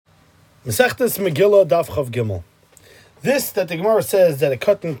Mesechtes Megillah Daf Chav Gimel. This that the Gemara says that a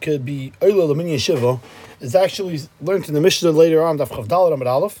katan could be Oila Lamini Yeshiva is actually learned in the Mishnah later on Daf Chav Daled Amud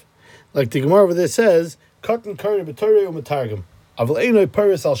Aleph. Like the Gemara over there says, katan kari b'torei u'metargum aval einoi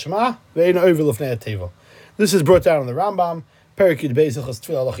paris al shema ve'einoi over lefnei teva. This is brought down in the Rambam, Perik Yud Beis Hilchos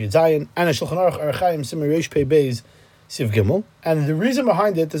Tefillah Alach Yud Zayin, and a Shulchan Aruch Orach Chaim Simon Reish Pei Beis Siv Gimel. And the reason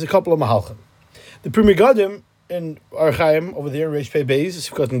behind it is a couple of mahalchim. The Pri Megadim in Orach Chaim over there, Reish Pei Beis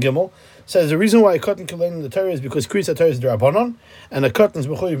Siv Katan Gimel, says the reason why a katan can learn in the Torah is because Kriyas HaTorah is D'Rabbanan, and a katan is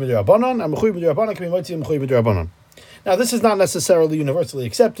Mechuyev D'Rabbanan, and Mechuyev D'Rabbanan can be Motzi Mechuyev D'Rabbanan. Now, this is not necessarily universally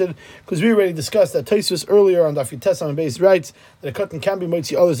accepted, because we already discussed that Tosfos earlier on Daf Yud and Beis writes that a katan can be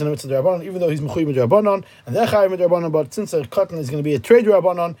Motzi others in the mitzvah D'Rabbanan, even though he's Mechuyev D'Rabbanan, and they're Chayev D'Rabbanan, but since a katan is going to be a trade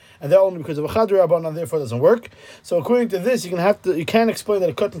D'Rabbanan, and they're only because of a Chad D'Rabbanan, therefore it doesn't work. So according to this, you can't explain that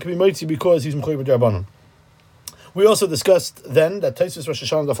a katan can be Motzi because he's Mechuyev D'Rabbanan. We also discussed then that Tosfos Rosh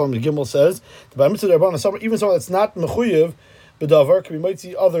Hashanah Daf Amud Gimel says that by mitzvah D'Rabbanan, even someone that's not mechuyev b'davar can be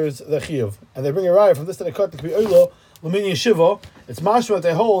mitzi others the chiyuv, and they bring a raya from this that a katan can be oila l'mini yeshiva. It's mashma that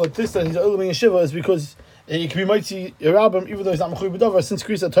they hold that this that he's oila l'mini yeshiva is because he can be mitzi yerabim even though he's not mechuyev b'davar, since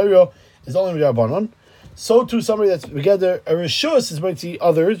Kriyas HaTorah is only D'Rabbanan. So too somebody that's together a rishus is mitzi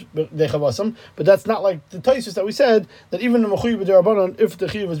others dechavasam, but that's not like the Tosfos that we said that even the mechuyev b'D'Rabbanan, if the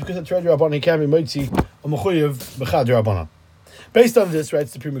chiyuv is because it's trade D'Rabbanan, he can be mitzi a mechuyev b'chad D'Rabbanan. Based on this,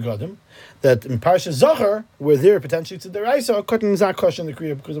 writes the Pri Megadim, that in Parashas Zachar, where there potentially to the Raisa, a katan is not kosher in the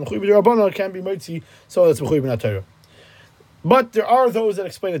Kriya because the mechuyev b'D'Rabbanan can be mitzi, so that's mechuyev b'Torah. But there are those that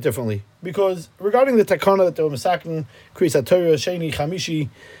explain it differently, because regarding the takana that they were masakin Kriyas HaTorah Sheni Chamishi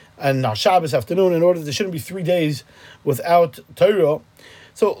and now Shabbos afternoon, in order there shouldn't be 3 days without Torah.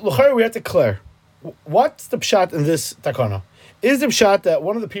 So l'chayr we have to clear what's the pshat in this takana. Is the pshat that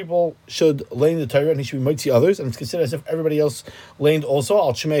one of the people should lane the Torah and he should be mitzi others, and it's considered as if everybody else laned also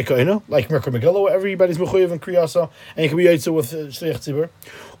al shemei koina, like Merkar Megillah, where everybody's mechuyev and kriyasa, and he can be yotze with shliach tzibur?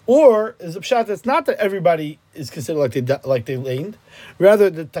 Or is the pshat that's not that everybody is considered like they laned, rather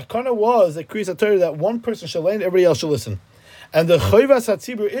the takana was that Kriyas HaTorah that one person should lane, everybody else should listen. And the Chayvas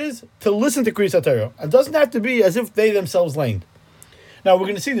HaTzibur is to listen to Kriyas HaTorah. It doesn't have to be as if they themselves laned. Now we're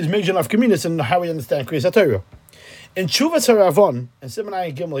going to see this major nafkaminas in how we understand Kriyas HaTorah. In Tshuvas HaRavon, and Simon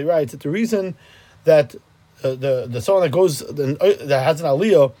Ayin Gimel, he writes that the reason that the someone that goes that has an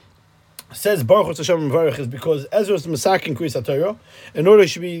aliyah says Baruch Hashem Mevarich is because Ezra is masakin Kriyas HaTorah. In order he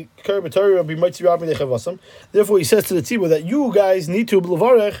should be Kari B'Torah, be Mitzi Rabbi Nechavasam. Therefore he says to the tzibur that you guys need to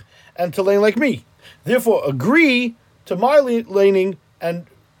b'levarich and to lane like me. Therefore agree to my laning and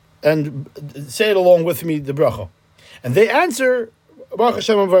say it along with me, the bracha. And they answer Baruch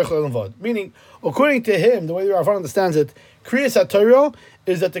Hashem Mevarich Le'Levad, meaning according to him, the way the Rav understands it, Kriyas HaTorah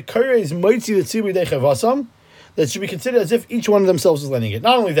is that the Kari is Mitzi the tzibur Dechavasam, that should be considered as if each one of themselves is learning it.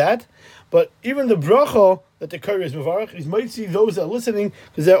 Not only that, but even the bracha that the Kari is Mevarich, is Mitzi those that are listening,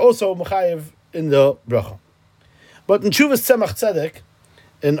 because they're also Mechayev in the bracha. But in Tshuvas Tzemach Tzedek,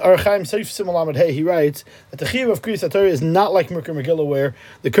 in Orach Chaim Seif Simon Lamed Hey, he writes that the chiyuv of Kriyas HaTorah is not like Merkar Megillah, where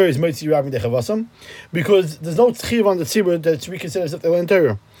the Kari is Mitzi Rabbi Dechavasam, because there's no chiyuv on the tzibur that should be considered as if they learn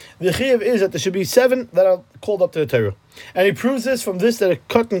Torah. The chiyuv is that there should be 7 that are called up to the Torah, and he proves this from this that a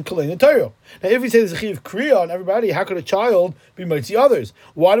katan can learn the Torah. Now, if we say there's a chiyuv kriya on everybody, how could a child be mitzi others?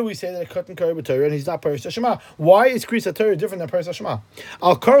 Why do we say that a katan kari b'Torah and he's not Paris HaShema? Why is Kriyas HaTorah different than Paris HaShema?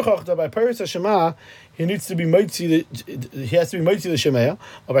 Al karchach that by Paris HaShema he needs to be mitzi. He has to be mitzi the Shemaya.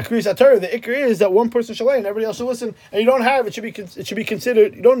 But by Kriyas HaTorah, the ikr is that one person shall lay and everybody else should listen. And you don't have it should be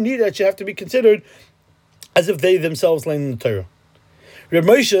considered. You don't need it. You have to be considered as if they themselves lay in the Torah. Reb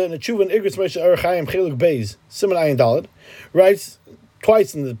Moshe in the Tshuva and Igros Moshe Orach Chaim Cheluk Beis Simon Ayin Daled writes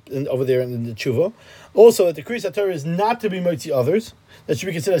twice over there in the Tshuva also that the Kriyas HaTorah is not to be mitzi others, that should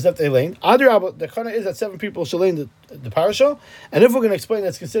be considered as if they lane. Adrabah, the kana is that 7 people should lane the parasha, and if we're going to explain that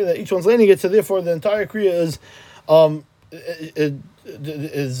it's considered that each one's laning it, so therefore the entire kriya is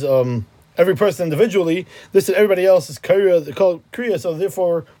every person individually. This and everybody else is called kriya, so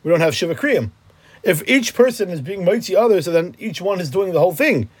therefore we don't have shiva kriyim. If each person is being mitzi others, so then each one is doing the whole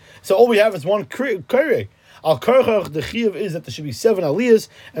thing. So all we have is one kriya. Al karchach, the chiyuv is that there should be 7 aliyahs,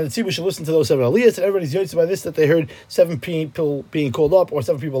 and the tzibur should listen to those 7 aliyahs, and everybody's yotze by this that they heard 7 people being called up or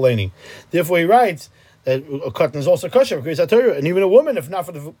 7 people laning. Therefore, he writes that a katan is also kosher for Kriyas HaTorah, and even a woman, if not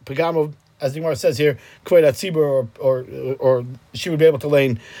for the pagam of, as the Gemara says here, kvei tzibur, or she would be able to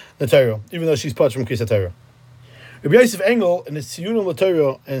lane the Torah, even though she's part from Kriyas HaTorah. Rabbi Yosef Engel in his Tziyunim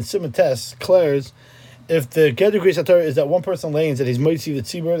L'Torah and Simon Tes declares if the Geder Kriyas HaTorah is that one person lanes that he's mitzi the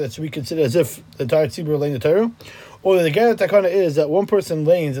tzibur, that should be considered as if the entire tzibur lane the Torah, Or the Ger Takana is that one person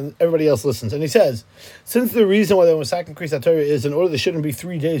lanes and everybody else listens. And he says, since the reason why they were sacking Kriyas Torah is in order there shouldn't be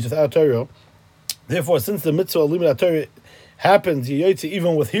 3 days without Torah, therefore, since the mitzvah of Limud Torah happens,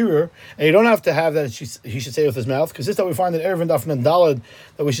 even with hearer, and you don't have to have that he should say with his mouth, because this that we find in Erev and Daf and Daled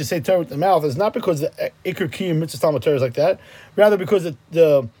that we should say Torah with the mouth is not because the Iker Kiyum mitzvah Talmud Torah is like that, rather because it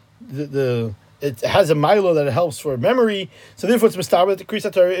has a milo that it helps for memory. So therefore, it's mistaber that the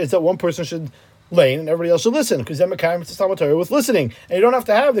Kriyas Torah is that one person should lane and everybody else should listen, because then Mekayim mitzvah Talmud Torah with listening, and you don't have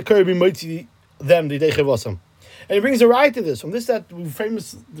to have the Korah be moitzi them the Deichevosam. And he brings a right to this. From this, that we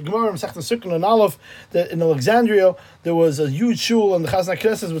famous the Gemara in Masechta Sukkot and Aleph, that in Alexandria there was a huge shul, and the Chazan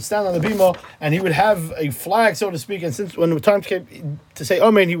HaKnesses would stand on the bima, and he would have a flag, so to speak. And since when the time came to say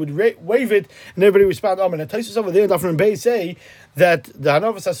Amen, he would wave it, and everybody would respond Amen. And Taisus over there in Dafran Bay say that the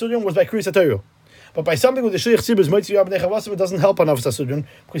Hanavas Hasudyon was by Kriyas Torah, but by something with the Shliach Tzibur Moitzi Yabnei Chavasim, it doesn't help Hanavas Hasudyon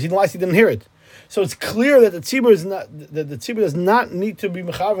because he didn't hear it. So it's clear that the Tzibur is not that the Tzibur does not need to be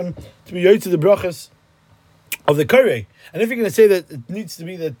mechaven to be yoyt to the brachas of the Koreh. And if you're going to say that it needs to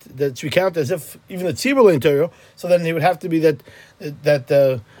be that should be counted as if even the Tzibur learned Torah, so then it would have to be that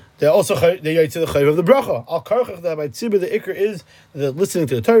they're also they yoyt to the Chayv of the bracha. Al karchach that by Tzibur the Iker is the listening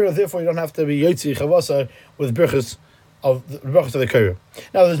to the Torah, therefore you don't have to be yoyt chavasa with brachas of the brachas of the Koreh.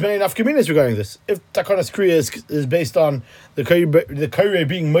 Now there's many nafkaminas regarding this. If Takanas Kriya is based on the Koreh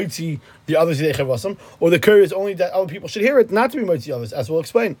being moitzi the others the chavasam, or the Koreh is only that other people should hear it, not to be moitzi others, as we'll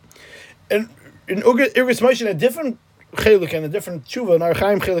explain. And in Irgus Moshe, a different cheluk and a different tshuva, in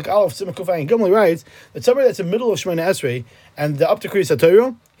Archaim Cheluk Aleph Simon Kufay and Gimli writes that somebody that's in the middle of Shemona Esrei and the up to Kriyas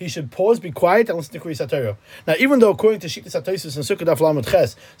Torah, he should pause, be quiet, and listen to Kriyas Torah. Now, even though according to Shittas HaTosfos and Sukkot Daf Lamed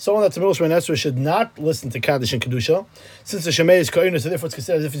Ches, someone that's in the middle of Shemona Esrei should not listen to Kaddish and Kedusha, since the Shemay is Ka'una, so therefore it's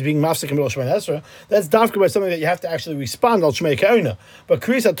considered as if he's being mafsek in the middle of Shemona Esrei. That's dafka by something that you have to actually respond al Shemay Ka'una. But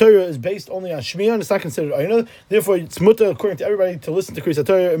Kriyas Torah is based only on Shmiyah, and it's not considered Aina. Therefore, it's mutter according to everybody to listen to Kriyas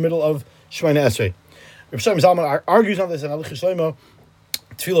Torah in the middle of Shemona Esrei. Rav Shlomo Zalman argues on this in Alichas Shlomo,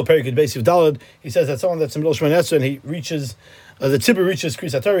 Tefillah Perikid Beis Daled. He says that someone that's in the middle of Shemona Esrei and he reaches, the tzibur reaches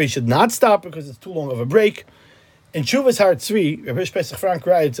Kriyas Torah, he should not stop because it's too long of a break. In Shuvas Har Tzvi, Rav Pesach Frank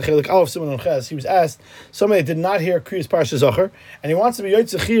writes, he was asked, somebody did not hear Kriyas Parsha Zachar, and he wants to be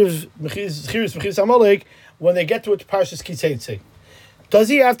Yotze Chiyus Mechiyus Amalek when they get to it Parshas Ki Tzeitzei. Does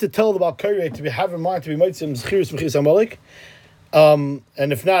he have to tell the Baal Koreh to have in mind to be Motzim Chiyus Mechiyus Amalek? And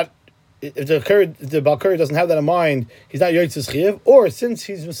if not, if the Baal Koreh doesn't have that in mind, he's not Yotzes Chiyav, or since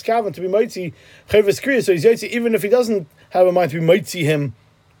he's Miskavan to be Moitzi Chayvus Kriya, so he's Yotzi even if he doesn't have in mind to be Moitzi him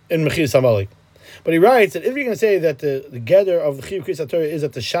in Mechiyas Amalek. But he writes that if you're going to say that the gather of the Chiyuv Kriyas Torah is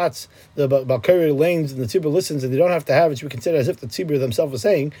that the shots, the Baal Koreh lanes and the Tzibur listens, and they don't have to have it, should be considered as if the Tzibur themselves are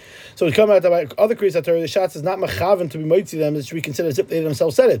saying. So we come out that by other Kriyas Torah, the shots is not Mechavan to be Moitzi them, it should be considered as if they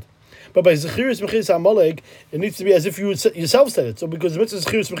themselves said it. But by Zechirus Mechiyus Amalek, it needs to be as if you yourself said it. So because the mitzvah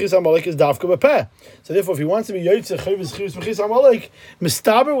Zechirus Mechiyus Amalek is Dafka B'Peh. So therefore, if he wants to be Yotzeh Zechirus Mechiyus Amalek,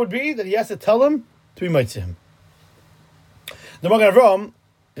 Mistaber would be that he has to tell him to be Motzeh him. The Magen Avraham,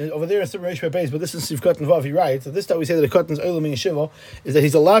 over there in Simon Reish Base, but this is Sivkot and Vav, he writes that this that we say that a Katan is Olam in Yeshiva is that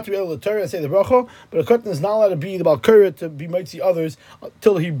he's allowed to be able to Torah and say the bracha, but a Katan is not allowed to be the Baal Koreh to be Motzeh others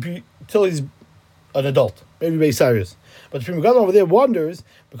till he's an adult, maybe Beis Cyrus. But the Pri Megadim over there wonders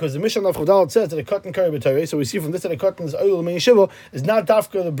because the Mishnah of Chavdal says that a Katan Koreh b'Torah. So we see from this that a Katan is Olam in Yeshiva is not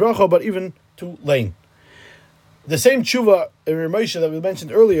dafka the bracha, but even to lane. The same tshuva in Ramosha that we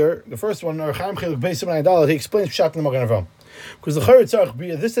mentioned earlier, the first one, Archaim Cheluk Beis Simon Dalet, he explains Pshat in the Magen Avraham. Because the Chayr Tzarech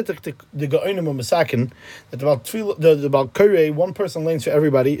be this that the Gaonim or Masakin that the Baal Koreh, one person lanes for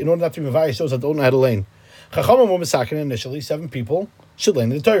everybody in order not to be Mavai shows that don't know how to lane. Chachamim were Masakin initially 7 people should lane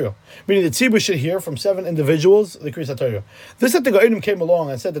the Torah, meaning the Tzibur should hear from 7 individuals the Kriyas Torah. This that the Gaonim came along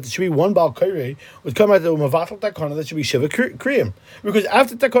and said that there should be one Baal Koreh would come out of the Mavatal Takana that should be Shiva Kriyim, because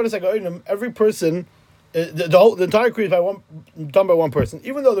after Takanas Gaonim every person. The entire creed is done by one person.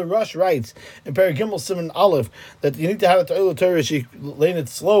 Even though the Rush writes in Perek Gimel Simon Aleph that you need to have it to Oil Torah, she lane it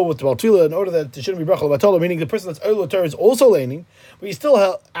slow with the Baltila in order that it shouldn't be Brachal Batola, meaning the person that's Oil Torah is also laning, but you still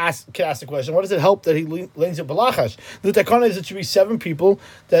can ask the question, what does it help that he lanes it Balachash? The Takana is it should be 7 people,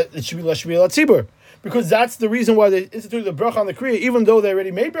 that it should be Lashmi Latzibur. Because that's the reason why they instituted the bracha on the Kriya, even though they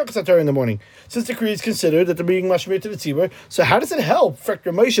already made Brachas HaTorah in the morning. Since the Kriya is considered that they're being mashmir to the tzibur, so how does it help Frek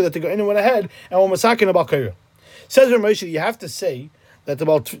Ramosha that the Gaonim went ahead and were masakin about Korah? Says Ramosha, you have to say that the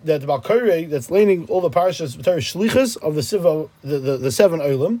Baal Korah that's laning all the parashas Torah shlichas of the 7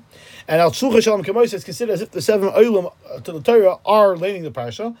 olam, and al shluchas shalom kamosa is considered as if the 7 olam to the Torah are laning the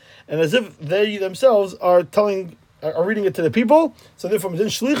parasha, and as if they themselves are reading it to the people, so therefore within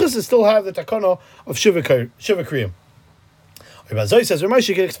shlichus they still have the takana of shiva kriyim. Rabbi Zoi says,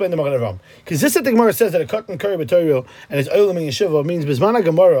 Ramesh, can explain the Magen Avraham. Because this that the Gemara says that a cotton curry b'Torah and his oilam in yeshiva means Bismana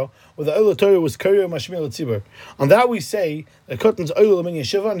Gemara, where the oil Torah was curry mashmil tzibur. On that we say that cotton's oilam in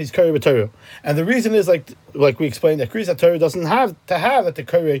yeshiva and he's curry b'Torah. And the reason is like we explained that Kriyas Torah doesn't have to have that the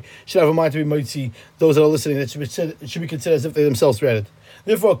curry should have a mind to be moitzi those that are listening. That it should be considered as if they themselves read it.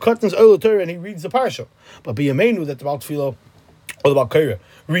 Therefore, cotton's oil Torah and he reads the parsha. But b'yameinu that the Baal Tefillah or the Baal Korah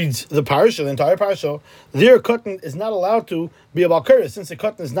reads the parasha, the entire parasha, their cotton is not allowed to be a Baal Korah, since the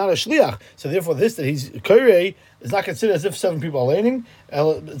cotton is not a shliach. So therefore, this that he's Korah is not considered as if 7 people are laning.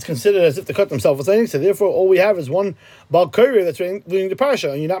 It's considered as if the cotton himself is laning. So therefore, all we have is one Baal Korah that's reading the parasha,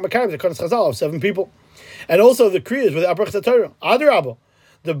 and you're not makayim the cotton's chazal of 7 people. And also the kriyas with Abrach Torah. Adarabah,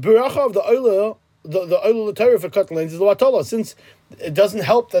 the bracha of the oila. The oil Torah for cotton lanes is the watola, since it doesn't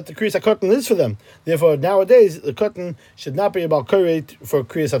help that the kriyas cotton is for them. Therefore, nowadays the cotton should not be about koreh for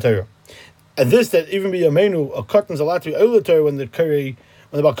kriyas Torah. And this that even be a menu, a cotton is allowed to be oil Torah when the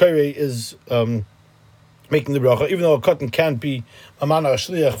Baal Koreh is making the bracha, even though a cotton can't be a man or a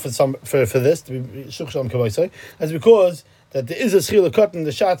shliach for this to be shuch shalom kavaisai. That's because that there is a schil cotton,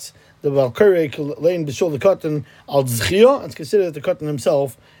 the shots the Baal Koreh lane to show the cotton al zchia, and it's considered that the cotton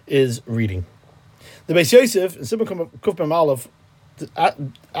himself is reading. The Beis Yosef in Simon Kufman Aleph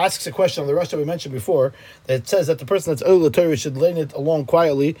asks a question on the rush that we mentioned before, that says that the person that's Oil Torah should lane it along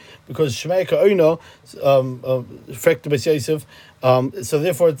quietly because Shemei Ka'oino affect the Beis Yosef. So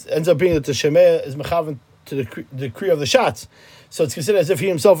therefore it ends up being that the Shemei is mechavan to the Kriya of the shots. So it's considered as if he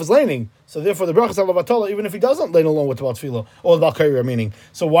himself is laning. So therefore the brachas ala batala, even if he doesn't lane along with the Baal Tefillah or the Baal Korah meaning.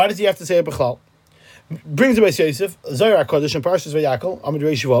 So why does he have to say it b'chlal? Brings the Beis Yosef, Zohar HaKadosh and Parshas Vayakol, Amud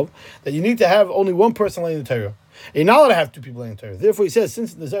Reish Vav, that you need to have only one person laying the Torah. You're not allowed to have 2 people laying the Torah. Therefore, he says,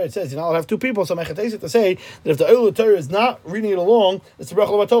 since the Zohar says you're not allowed to have 2 people, so Mechateset to say that if the Oil Torah is not reading it along, it's the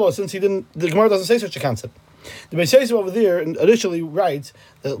Bracha L'Batola, since the Gemara doesn't say such a concept. The Beis Yosef over there initially writes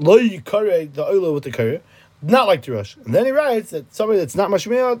that Lo Yikareh the Oil with the Korah, not like the Rush. And then he writes that somebody that's not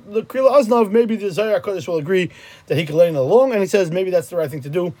Mashmiah, the Krila Aznav, maybe the Zohar HaKadosh will agree that he can lay it along, and he says maybe that's the right thing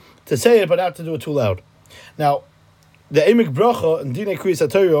to do, to say it, but not to do it too loud. Now, the Emek Bracha and Dinei Kriyas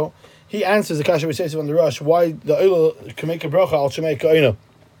HaTorah, he answers the Kasha Beis Yosef on the Rush why the Oila can make a bracha al Shemei Ka'oino.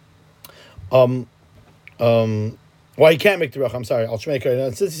 Why he can't make the bracha? I'm sorry, al Shemei Ka'oino.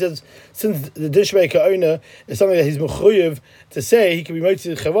 And since he says the Din Shemei Ka'oino is something that he's mechuyev to say, he can be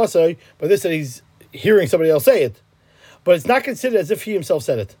moitzi chavasai, but this that he's hearing somebody else say it, but it's not considered as if he himself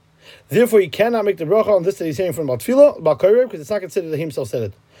said it. Therefore, he cannot make the bracha on this that he's hearing from Baal Tefillah, Baal Korah, because it's not considered that he himself said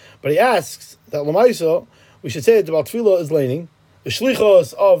it. But he asks that Lamaisa, we should say that the Baal Tefillah is laning, the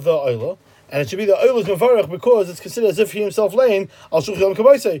shlichos of the oila, and it should be the oila's mevarach because it's considered as if he himself laying al shulchan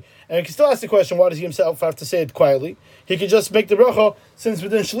kabaisei. And he can still ask the question, why does he himself have to say it quietly? He can just make the bracha, since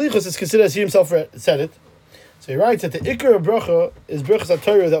within shlichos it's considered as he himself said it. So he writes that the ikar of bracha is brachas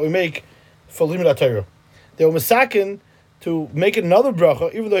HaTorah that we make for limud HaTorah. They were masakin to make another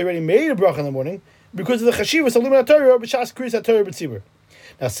bracha, even though he already made a bracha in the morning, because of the chashivas of limud HaTorah b'shas kriyas HaTorah b'tzibur.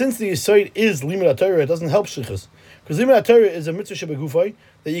 Now, since the Yisod is Limud HaTorah, it doesn't help Shlichus. Because Limud HaTorah is a mitzvah shebegufay,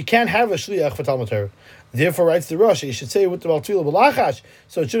 that you can't have a Shliach for Talmud Torah. Therefore, writes the Rosh, you should say with the Baal Tefillah b'lachash,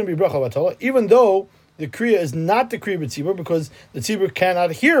 so it shouldn't be Bracha B'Torah, even though the Kriya is not the Kriya B'Tzibur, because the Tzibur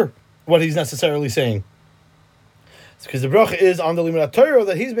cannot hear what he's necessarily saying. It's because the Bracha is on the Limud HaTorah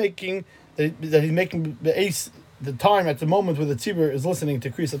that he's making, that he's making the time at the moment where the Tzibur is listening to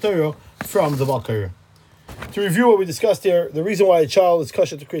Kriyas HaTorah from the Baal Korah. To review what we discussed here, the reason why a child is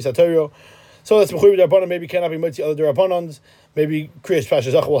kosher to Kriyas HaTorah, so that's Mechuyev D'Rabbanan, maybe cannot be Motzi other D'Rabbanans, maybe Kriyas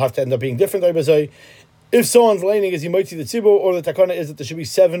Parshas Zachor will have to end up being different. If someone's laning, is he Motzi the Tzibur, or the Takana is that there should be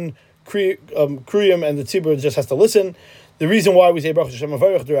 7 Kriyim and the Tzibur just has to listen. The reason why we say Baruch Hashem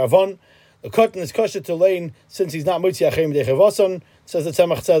Avarech D'Ravon, the cotton is kosher to lane since he's not Motzi Achem Dechevason, says the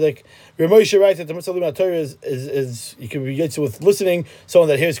Tzemach Tzedek. Ramosha writes that the mitzvah Limud HaTorah is you can be yetzer with listening, someone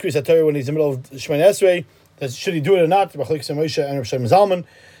that hears Kriyas HaTorah when he's in the middle of Shemoneh Esrei, that should he do it or not, Machlokes Moshe and Rav Shlomo Zalman.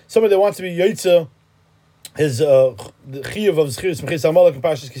 Somebody that wants to be yetzer, his the chiyuv of Zechirus Mechis HaMalek and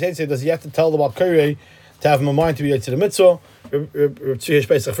Parshas Kisei, does he have to tell the Baal Korah to have him in mind to be yetzer the mitzvah? Reb Tzvi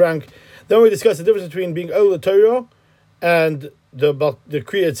Pesach Frank. Then we discuss the difference between being Oil Torah and the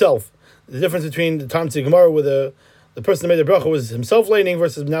Kriya itself. The difference between the time to Gemara where the person that made the bracha was himself laning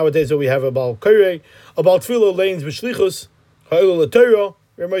versus nowadays where we have a Baal Korah. A Baal Tefillah lanes b'shlichus, ha'oil Torah.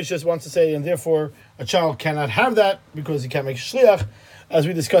 Ramesh just wants to say, and therefore a child cannot have that because he can't make shliach, as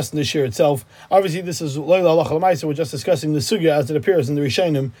we discussed in the shir itself. Obviously, this is Loila Halacha L'Maisa. We're just discussing the sugya as it appears in the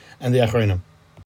Rishonim and the Achronim.